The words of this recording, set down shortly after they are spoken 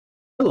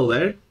Hello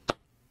there.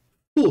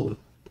 Food.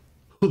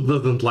 Who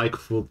doesn't like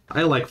food?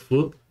 I like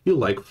food. You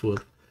like food.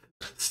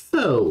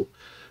 So,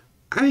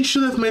 I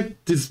should have made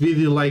this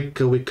video like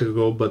a week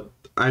ago, but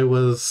I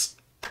was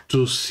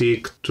too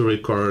sick to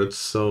record,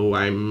 so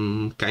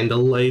I'm kinda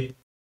late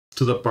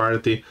to the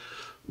party.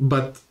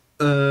 But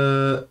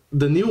the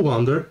new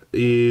Wonder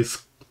is,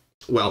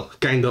 well,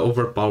 kinda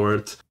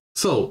overpowered.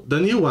 So, the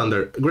new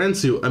Wonder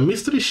grants you a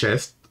mystery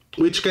chest,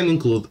 which can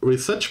include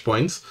research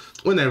points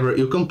whenever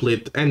you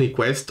complete any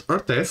quest or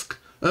task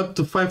up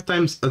to 5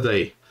 times a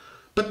day.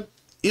 But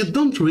you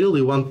don't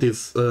really want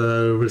these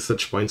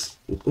research points.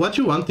 What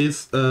you want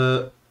is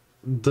the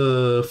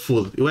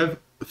food. You have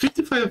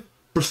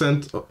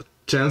 55%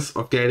 chance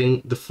of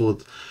getting the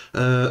food.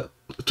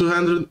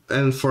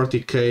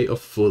 240k of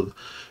food.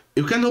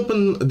 You can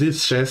open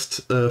this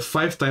chest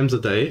 5 times a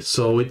day,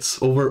 so it's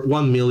over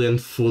 1 million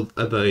food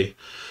a day.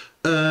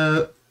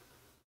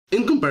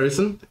 In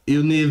comparison,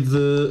 you need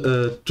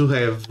to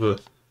have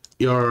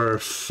your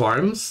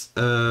farms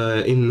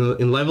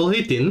in level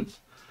 18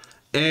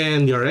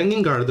 and your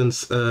hanging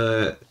gardens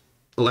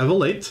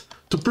level 8.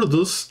 To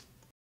produce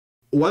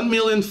 1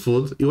 million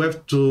food, you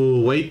have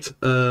to wait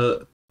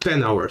 10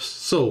 hours.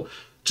 So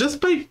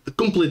just by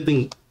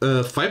completing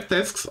 5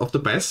 tasks of the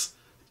pass,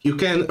 you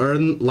can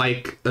earn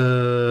like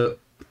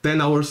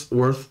 10 hours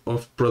worth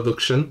of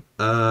production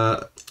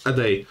a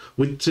day,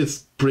 which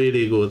is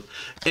pretty good.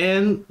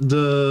 And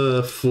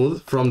the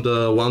food from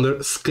the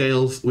Wonder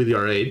scales with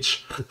your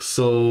age.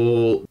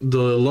 So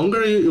the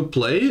longer you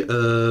play,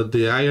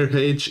 the higher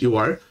age you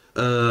are,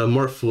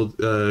 more food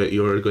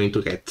you're going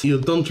to get. You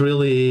don't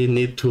really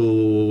need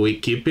to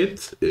equip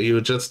it.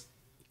 You just,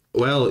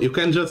 well, you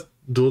can just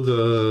do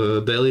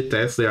the daily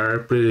tasks. They are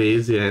pretty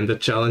easy, and the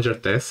challenger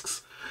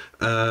tasks,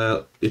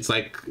 it's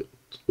like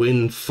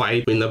win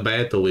a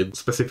battle with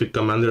specific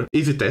commander,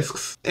 easy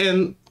tasks.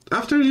 And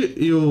after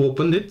you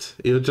open it,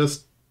 you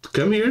just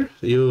come here,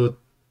 you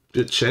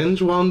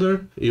change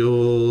Wonder,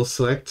 you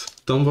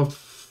select Tomb of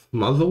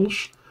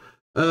Muzzles.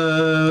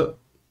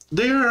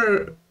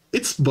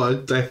 It's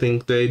bugged, I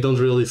think. They don't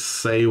really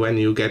say when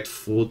you get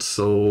food,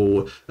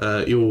 so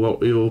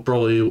you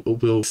probably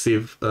will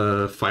receive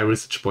 5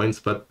 research points,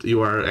 but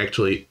you are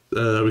actually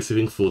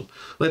receiving food.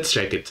 Let's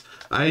check it.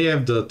 I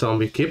have the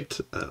tomb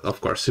equipped.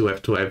 Of course, you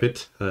have to have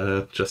it.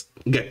 Just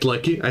get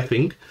lucky, I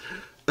think.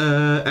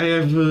 I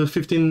have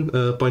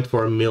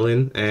 15.4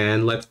 million,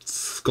 and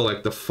let's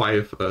collect the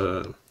 5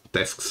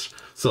 tasks.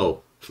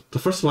 So, the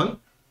first one.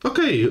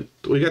 Okay,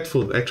 we get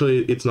food.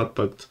 Actually, it's not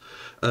bugged.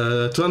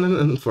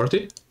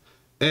 240.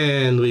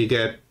 And we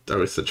get a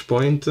research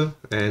point,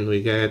 and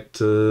we get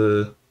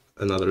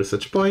another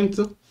research point,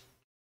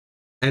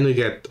 and we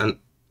get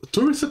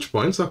 2 research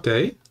points,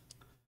 okay.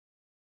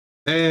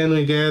 And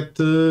we get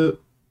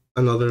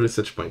another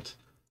research point.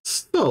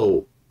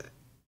 So,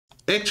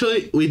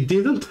 actually, we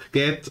didn't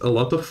get a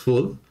lot of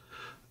food,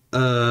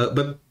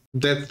 but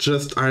that's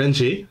just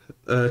RNG,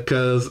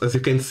 because as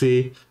you can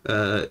see,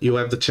 you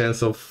have the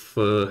chance of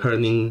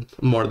earning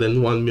more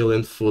than 1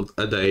 million food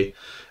a day,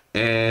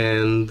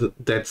 and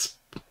that's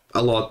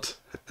a lot.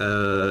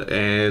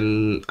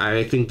 And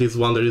I think this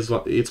Wonder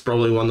it's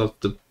probably one of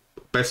the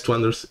best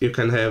wonders you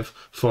can have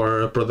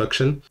for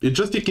production. You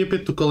just equip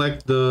it to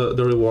collect the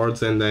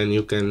rewards, and then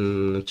you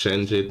can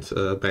change it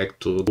back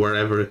to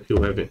wherever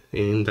you have it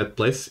in that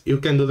place. You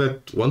can do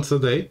that once a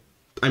day.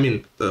 I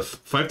mean,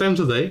 5 times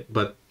a day,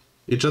 but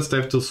you just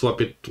have to swap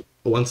it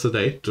once a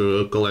day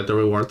to collect the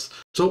rewards.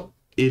 So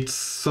it's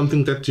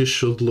something that you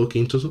should look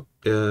into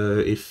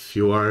if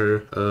you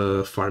are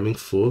farming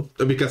food,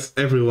 because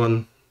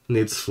everyone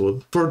needs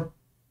food. For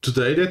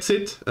today, that's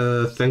it.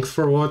 Thanks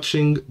for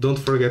watching. Don't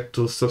forget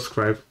to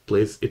subscribe,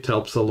 please. It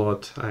helps a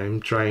lot.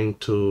 I'm trying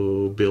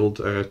to build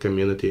a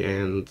community,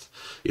 and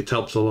it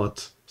helps a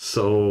lot.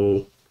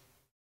 So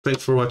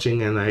thanks for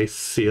watching, and I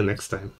see you next time.